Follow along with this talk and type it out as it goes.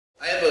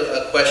I have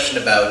a question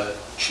about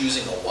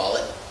choosing a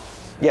wallet.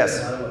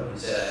 Yes.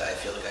 I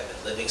feel like I've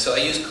been living. So I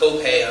use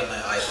Copay on my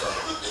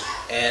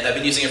iPhone, and I've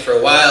been using it for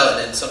a while. And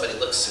then somebody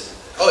looks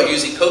and, oh, you're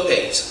using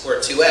Copay, you support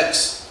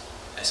 2x.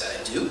 I said,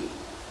 I do.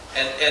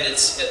 And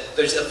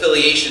there's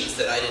affiliations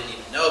that I didn't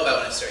even know about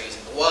when I started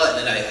using the wallet.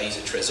 And then I use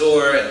a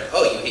Trezor, and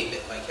oh, you hate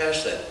Bitcoin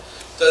Cash then.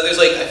 So there's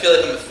I feel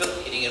like I'm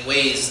affiliating in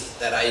ways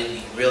that I didn't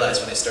even realize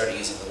when I started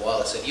using the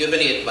wallet. So do you have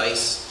any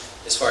advice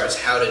as far as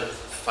how to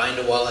find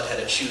a wallet, how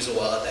to choose a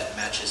wallet that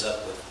matches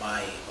up with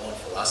my own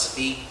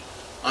philosophy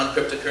on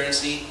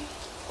cryptocurrency,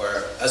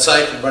 or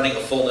aside from running a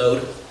full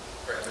node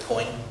for every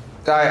coin?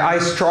 I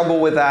struggle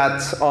with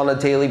that on a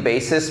daily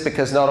basis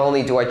because not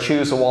only do I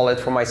choose a wallet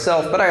for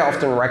myself, but I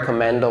often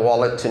recommend a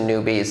wallet to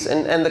newbies.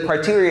 And the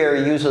criteria are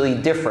usually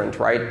different,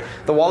 right?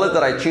 The wallet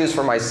that I choose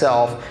for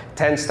myself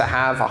tends to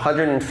have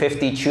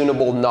 150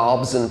 tunable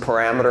knobs and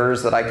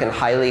parameters that I can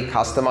highly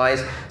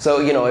customize.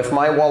 So, if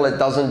my wallet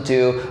doesn't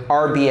do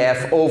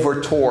RBF over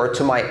Tor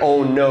to my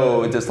own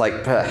node, it's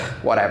like,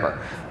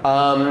 whatever.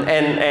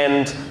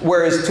 And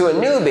whereas to a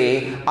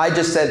newbie, I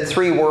just said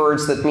 3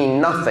 words that mean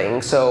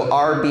nothing. So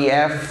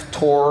RBF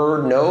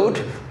Tor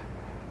node.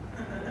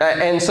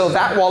 And so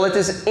that wallet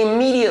is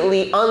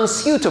immediately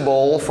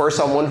unsuitable for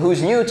someone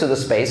who's new to the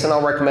space, and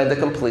I'll recommend a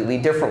completely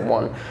different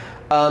one.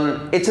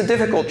 It's a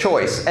difficult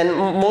choice, and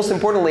most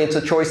importantly, it's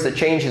a choice that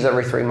changes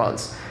every 3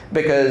 months.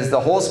 Because the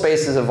whole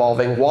space is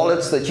evolving.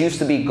 Wallets that used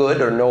to be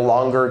good are no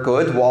longer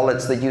good.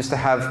 Wallets that used to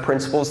have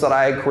principles that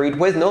I agreed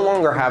with no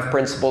longer have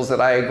principles that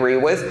I agree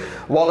with.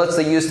 Wallets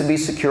that used to be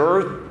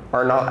secure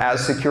are not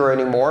as secure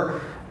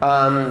anymore.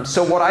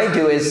 So what I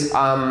do is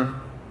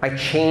I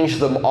change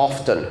them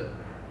often,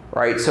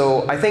 right?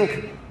 So I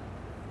think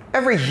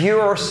every year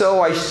or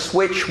so I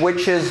switch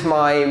which is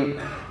my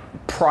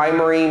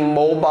primary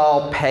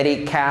mobile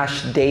petty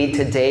cash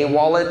day-to-day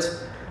wallet.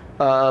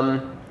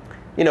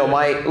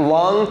 My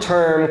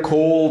long-term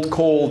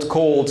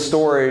cold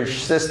storage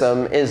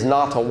system is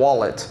not a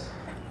wallet.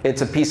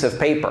 It's a piece of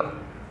paper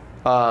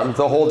that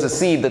holds a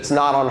seed that's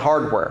not on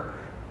hardware.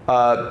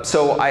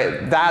 So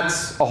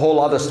that's a whole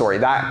other story.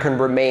 That can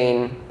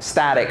remain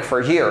static for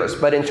years.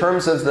 But in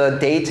terms of the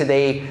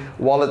day-to-day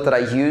wallet that I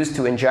use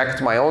to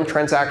inject my own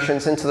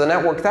transactions into the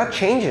network, that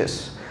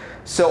changes.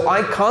 So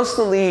I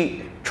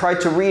constantly try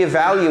to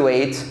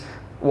reevaluate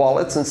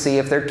wallets and see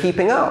if they're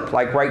keeping up.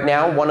 Like right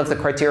now, one of the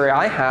criteria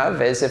I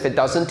have is if it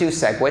doesn't do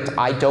SegWit,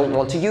 I don't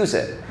want to use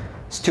it.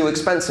 It's too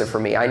expensive for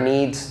me. I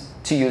need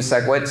to use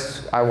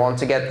SegWit. I want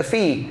to get the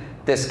fee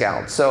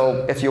discount.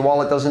 So if your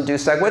wallet doesn't do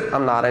SegWit,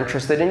 I'm not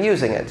interested in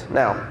using it.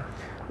 Now,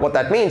 what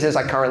that means is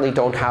I currently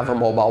don't have a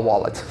mobile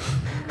wallet.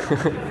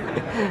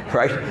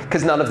 Right?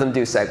 Because none of them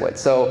do SegWit.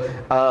 So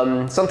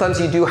sometimes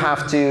you do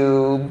have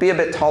to be a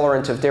bit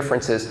tolerant of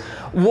differences.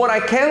 What I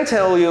can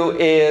tell you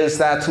is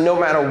that no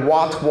matter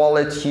what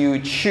wallet you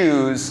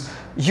choose,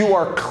 you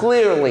are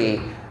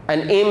clearly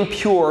an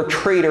impure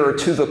traitor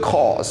to the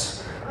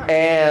cause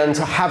and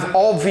have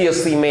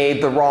obviously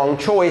made the wrong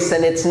choice.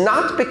 And it's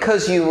not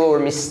because you were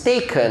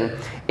mistaken.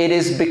 It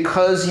is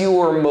because you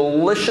were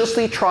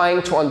maliciously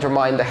trying to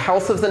undermine the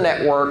health of the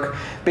network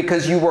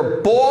because you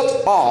were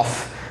bought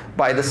off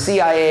by the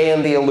CIA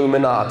and the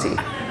Illuminati.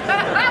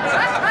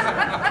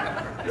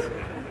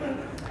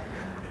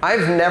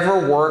 I've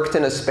never worked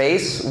in a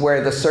space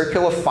where the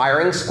circular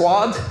firing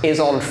squad is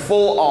on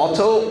full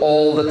auto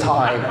all the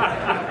time.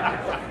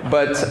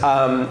 But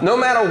no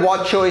matter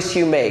what choice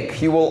you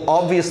make, you will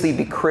obviously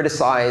be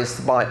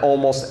criticized by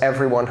almost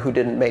everyone who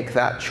didn't make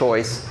that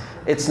choice.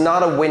 It's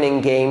not a winning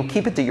game.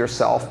 Keep it to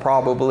yourself,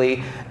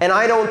 probably. And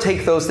I don't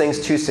take those things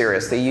too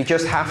seriously. You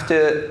just have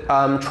to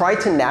try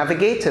to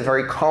navigate a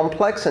very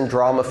complex and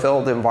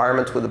drama-filled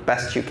environment with the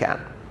best you can.